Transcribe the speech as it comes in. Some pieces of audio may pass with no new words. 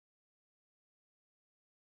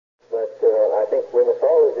I think we must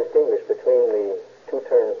always distinguish between the two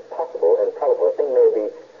terms possible and probable. A thing may be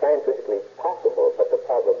scientifically possible, but the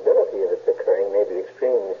probability of its occurring may be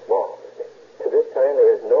extremely small. To this time,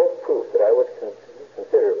 there is no proof that I would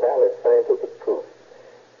consider valid scientific proof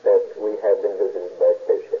that we have been visited by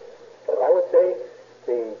spaceships. I would say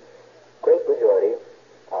the great majority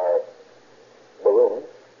are balloons,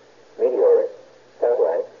 meteors,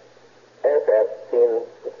 satellites, aircraft seen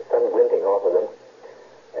with the sun glinting off of them,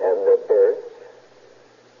 and birds.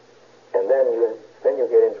 And then you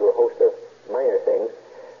get into a host of minor things.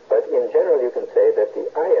 But in general, you can say that the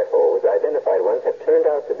IFOs, identified ones, have turned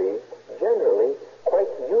out to be generally quite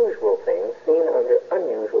usual things seen under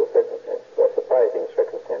unusual circumstances, or surprising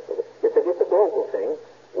circumstances. It's a global thing.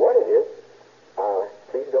 What it is,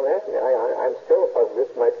 please don't ask me. I'm still a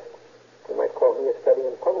puzzlist. You might call me a study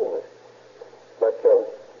in puzzlement. But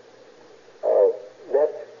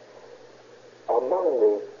that among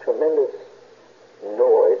the tremendous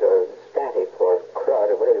noise or static or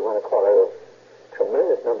crud or whatever you want to call it, a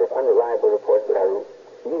tremendous number of unreliable reports that are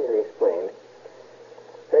easily explained,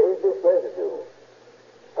 there is this residue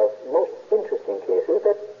of most interesting cases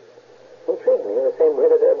that intrigue me in the same way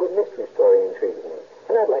that a good mystery story intrigues me.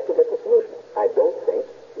 And I'd like to get the solution. I don't think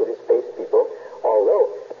it is space people, although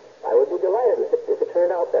I would be delighted if it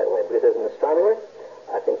turned out that way. Because as an astronomer,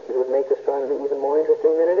 I think it would make astronomy even more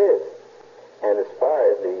interesting than it is. And as far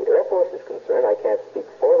as the Air Force is concerned, I can't speak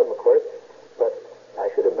for them, of course, but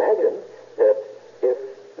I should imagine that if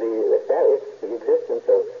the existence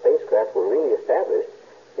of spacecraft were really established,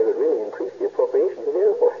 it would really increase the appropriations of the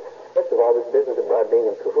Air Force. First of all, this business about being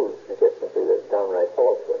in cahoots is just simply the downright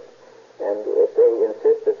falsehood. And if they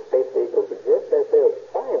insist that